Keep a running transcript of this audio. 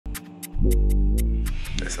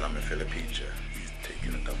Listen, I'm in Philippines, yeah. He's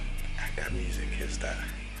taking it up. That music is that.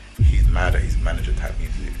 He's mad at his manager type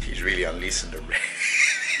music. He's really unleashing the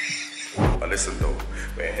But listen though,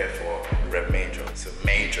 we're here for REV Major. It's a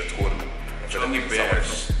major tournament. Johnny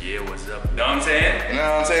Bears. Yeah, what's up? You know what I'm saying? You know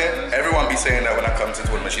what I'm saying? Everyone be saying that when I come to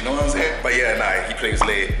tournaments, you know what I'm saying? But yeah, nah, he plays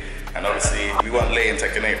late. And obviously, we want Lay in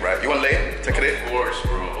Tekken 8, right? You want Lay in Tekken 8? Of course,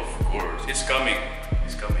 bro, of course. It's coming.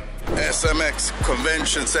 It's coming. SMX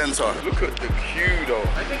Convention Center. Look at the queue though.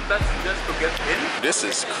 I think that's just to get in. This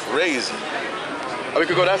is crazy. Oh, we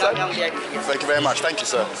could go that side? Thank you very much. Thank you,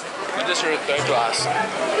 sir. I just returned to ask.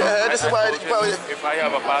 Yeah, this is why. If I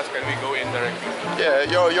have a pass, can we go in directly? Yeah,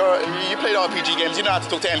 you played RPG games. You know how to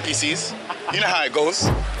talk to NPCs. You know how it goes.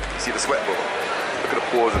 See the sweat, bro. Look at the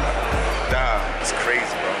pores and that. Damn, it's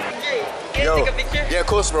crazy, bro. Hey, can you take a picture? Yeah, of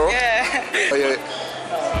course, bro. Yeah. Oh, yeah.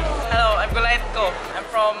 Hello, I'm Goletko. I'm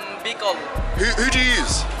from Bicol. Who do you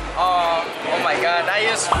use? Oh my god, I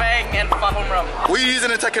use Feng and Fahumram. What are you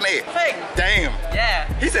using in Tekken 8? Feng. Damn. Yeah.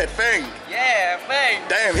 He said Feng. Yeah, Feng.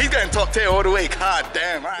 Damn, he's getting top tier all the way. God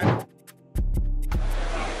damn, right?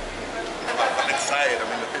 I'm excited.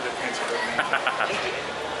 I'm in the Philippines.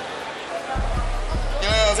 You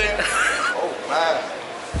know what I'm saying? Oh man.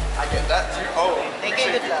 I get that too. Oh, Thank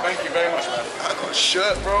you very much, man. I got a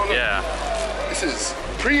shirt, bro. Look. Yeah. This is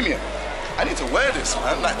premium. I need to wear this,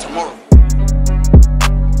 man, like tomorrow.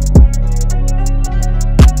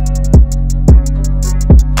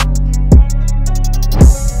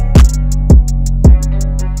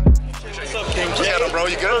 Bro,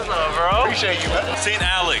 you good? What's up, bro? Appreciate you, man. St.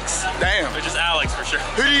 Alex. Damn. Or just Alex for sure.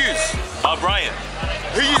 Who do you use? Brian.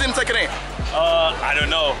 Who you using Tekken 8? I don't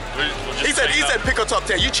know. We'll just he said pick a top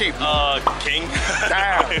tier. You cheap. King.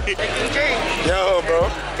 Damn. Yo, bro.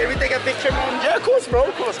 Can we take a picture, man? Yeah, of course, bro.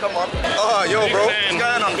 Of course. Come on. Oh, yo, bro. What's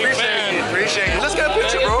going on? Appreciate you. Let's get a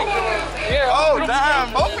picture, bro. Yeah. Oh,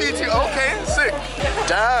 damn. Both of you two. Okay, sick.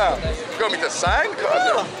 Damn. You got me to sign? God,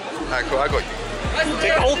 no. Alright, cool. I got you.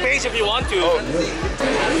 Take the whole page if you want to. Oh.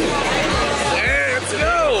 Yeah, let's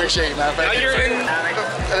go. Appreciate it, man. Thank you. You're in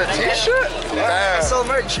A t-shirt? Damn. So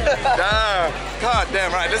merch. Damn. God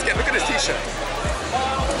damn, right. Look at this t-shirt.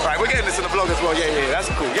 Alright, we're getting this in the vlog as well. Yeah, that's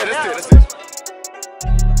cool. Yeah, let's do it.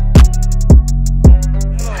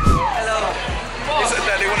 Hello. They said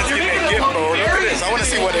that they want to give me a gift, bro. Look at this. I want to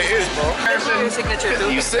see what it is, bro. Your signature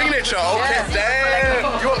too. Your signature? Okay, damn.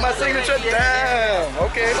 You want my signature? Damn.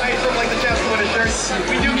 Okay. Like the chance to win a shirt.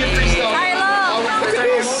 We do get free stuff. Look at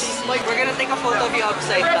this. We're gonna take a photo of you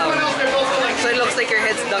upside down. So it looks like your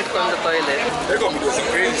head's dunked from the toilet. They're going to be doing some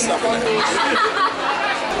crazy stuff.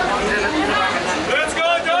 Let's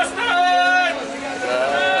go, Justin!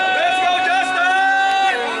 Let's go,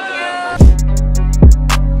 Justin!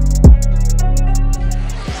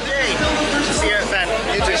 Yeah, man.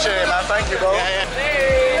 You too, share, man. Thank you, bro. Hey.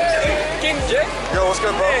 King Jay. Yo, what's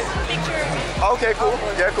good, bro? Picture. Okay, cool.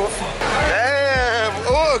 Yeah, cool. Damn.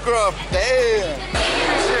 Autograph. Damn.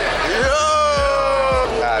 Yo.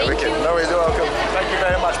 Alright, wicked. No worries, you're welcome. Thank you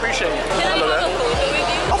very much. Appreciate it. Hello there.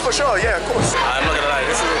 Oh, for sure. Yeah, of course. I'm not gonna lie.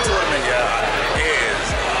 This is a tournament. Yeah, it is.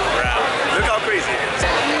 Wow. Look how crazy it is.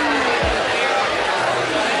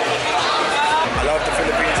 I love the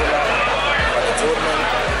Philippines a lot, but the tournament,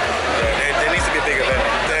 yeah, there needs to be a big event.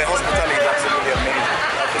 Their hospitality is absolutely amazing.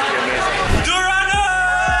 Absolutely amazing. Durano!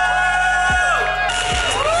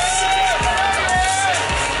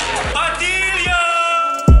 Padilla!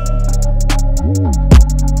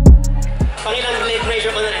 Pangilang blade measure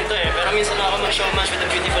ko na rin to eh, pero minsan na ako mag-show match with a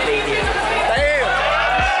beautiful lady. Damn!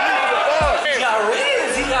 He got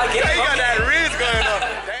ribs! He got Yeah, you got that Riz going on.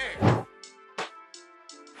 Damn.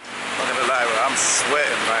 Not gonna lie, bro, I'm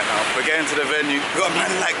sweating right now. We're getting to the venue. We got a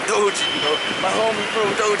man like Doji, bro. My homie, bro,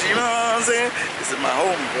 Doji, you know what I'm saying? This is my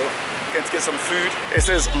homie, bro. Getting to get some food. It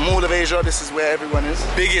says Mall of Asia. This is where everyone is.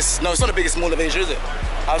 Biggest, no, it's not the biggest Mall of Asia, is it?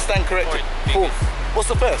 I'll stand corrected. Fourth. What's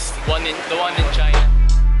the first? The one in China.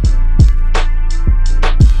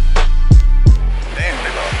 Damn,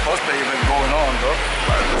 they got a cosplay event going on, bro.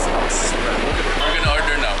 We're gonna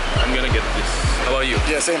order now. I'm gonna get this. How about you?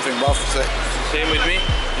 Yeah, same thing, bro. Same with me?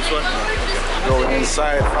 This one? Going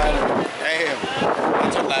inside finally. Damn.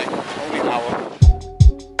 That took like only an hour.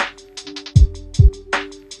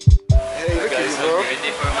 Hey, look at you, bro.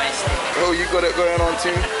 Ready for my stick. Oh, you got it going on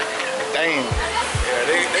too? Damn. Yeah,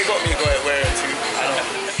 they got me going wearing too. I don't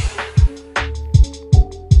know.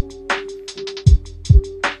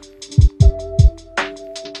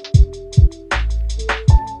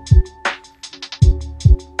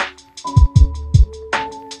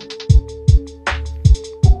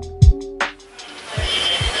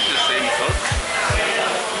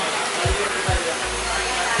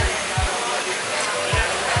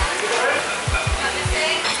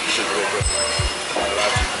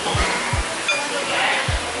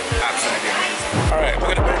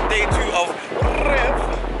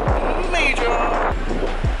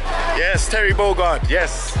 Yes, Terry Bogard.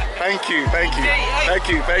 Yes. Thank you. Thank you. Thank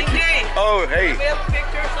you. Thank you. Oh, hey. We have a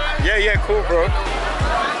picture, sir. Yeah, yeah, cool, bro.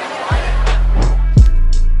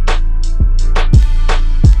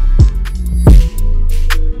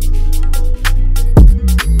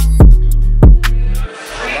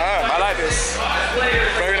 I like this.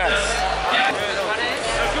 Very nice.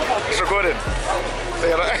 It's recorded.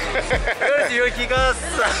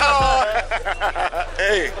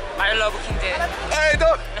 Hey. I love King Day. Hey,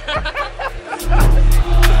 don't.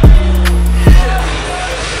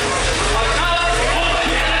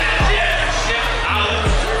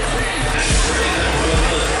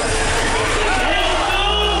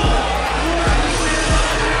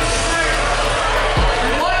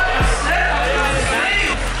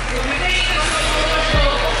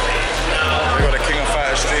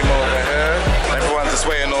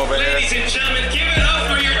 Ladies and gentlemen, give it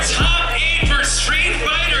up for your top 8 for Street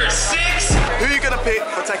Fighter 6. Who are you gonna pick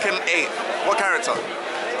for Tekken 8? What character?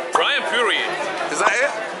 Brian Fury. Is that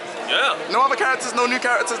it? Yeah. No other characters, no new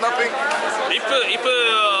characters, nothing? If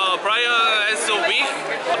Brian is so weak,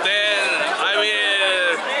 then I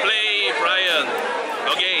will play Brian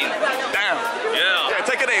again. Damn. Yeah. Yeah,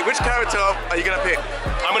 Tekken 8, which character are you gonna pick?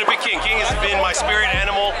 I'm gonna pick King. King has been my spirit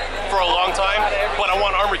animal for a long time, but I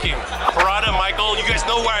want Armor King. Parada, Michael, you guys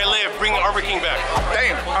know where I live. Bring Armor King back.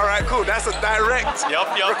 Damn. All right, cool. That's a direct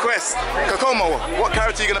request. Kokomo, what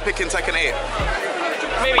character are you gonna pick in Tekken 8?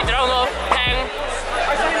 Maybe Dragon of Tang,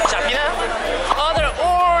 Chapina, other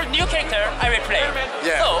or new character I will play.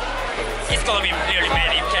 Yeah. So it's gonna be really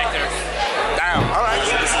many characters. Damn. All right.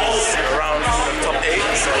 So this is around the top 8.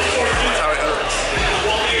 So that's how it looks.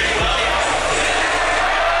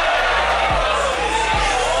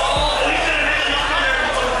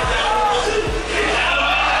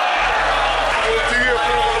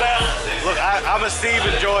 I'm a Steve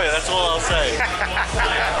enjoyer, that's all I'll say.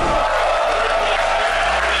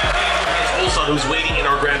 Also, who's waiting in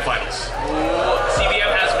our grand finals?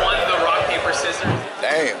 CBM has won the rock, paper, scissors.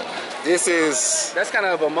 Damn. This is... That's kind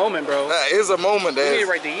of a moment, bro. That is a moment there. We need to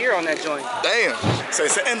write the year on that joint. Damn. So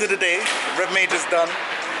it's the end of the day. REV Major's done.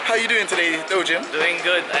 How you doing today, Dojin? Doing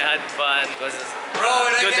good. I had fun. It was Bro,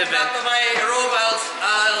 when good I get event. back to my room, I'll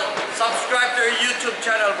subscribe to your YouTube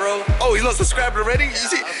channel, bro. Oh, he's not subscribed already? You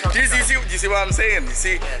see, do you see what I'm saying? You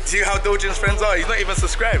see how Dojin's friends are? He's not even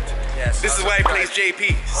subscribed. Yes. This is why he plays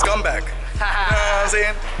JP. Scumbag. You know what I'm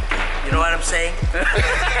saying? You know what I'm saying?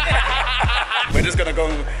 We're just gonna go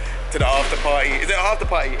to the after party. Is it an after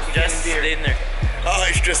party? Just dinner. Oh,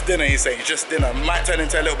 it's just dinner, he's saying. It's just dinner. Might turn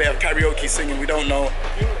into a little bit of karaoke singing. We don't know.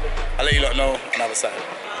 I'll let you lot know on the other side.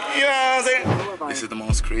 You know what I'm saying? This is the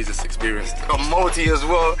most craziest experience. Got Multi as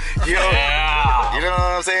well. Yo. Yeah. You know what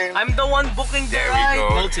I'm saying? I'm the one booking the There ride. we go.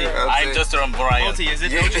 Multi. You know what I'm I'm saying? just around Brian. Multi, is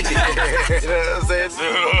it? Yeah. You know what I'm saying?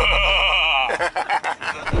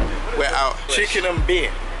 We're out. Chicken and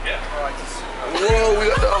beer. Yeah. Whoa, we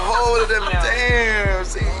got the whole of them. Damn,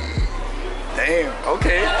 see. Damn,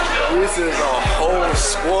 okay. This is a whole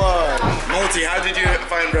squad. Multi, how did you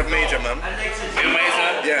find REV Major, man?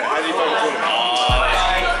 Amazing. Yeah, how did you find it?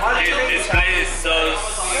 This place is so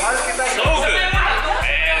good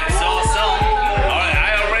and so awesome.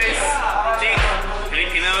 I always think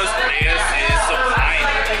Filipinos players is so kind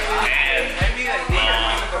and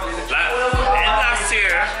last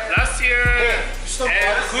year had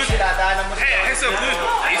a good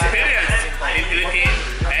experience in Philippines,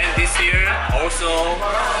 and this year also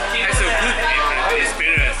has a good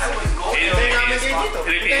experience in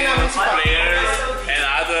Philippines players and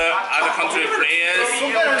other country players.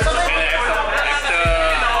 And after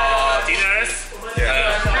dinners,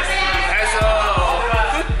 has a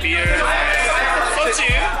good beer,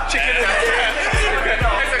 soju, chicken and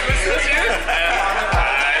has a good soju,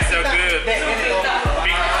 it's a good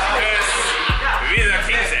because we the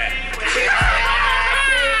kings there.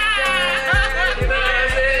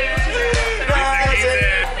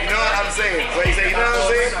 You know what I'm saying? So you say, you know what I'm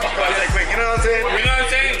saying? Go on, say quick, you know what I'm saying? You know what I'm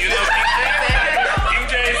saying? You know King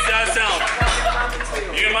Jay is JaySamz.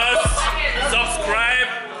 You must subscribe,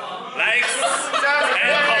 likes,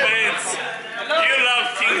 and comments. You love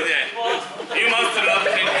King Jay. You must love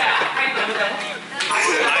King Jay.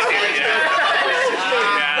 I think, yeah.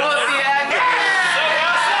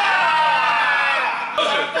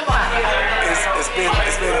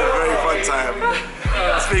 It's been a very fun time.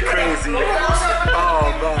 It's been crazy.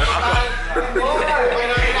 Oh man.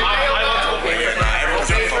 Everyone's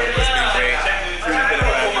had fun. It's been great.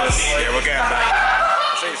 Yeah, we're getting back.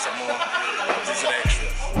 I'll show you some more. These are the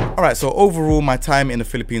extras. Alright, so overall my time in the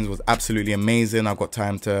Philippines was absolutely amazing. I got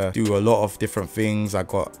time to do a lot of different things. I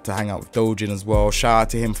got to hang out with Dojin as well. Shout out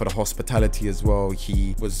to him for the hospitality as well.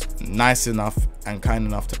 He was nice enough and kind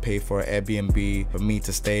enough to pay for an Airbnb for me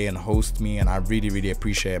to stay and host me, and I really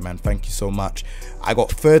appreciate it, man. Thank you so much. I got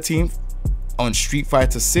 13th on Street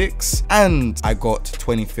Fighter 6 and I got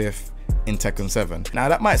 25th in Tekken 7. Now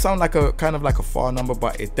that might sound like a kind of like a far number,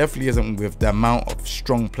 but it definitely isn't with the amount of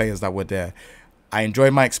strong players that were there. I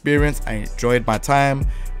enjoyed my experience, I enjoyed my time,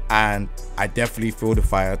 and I definitely feel the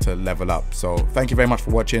fire to level up. So thank you very much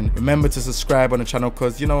for watching. Remember to subscribe on the channel,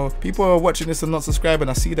 because you know, people are watching this and not subscribing.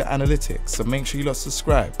 I see the analytics, so make sure you lot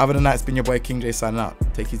subscribe. Other than that, it's been your boy King Jay signing out.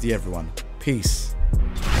 Take it easy everyone. Peace.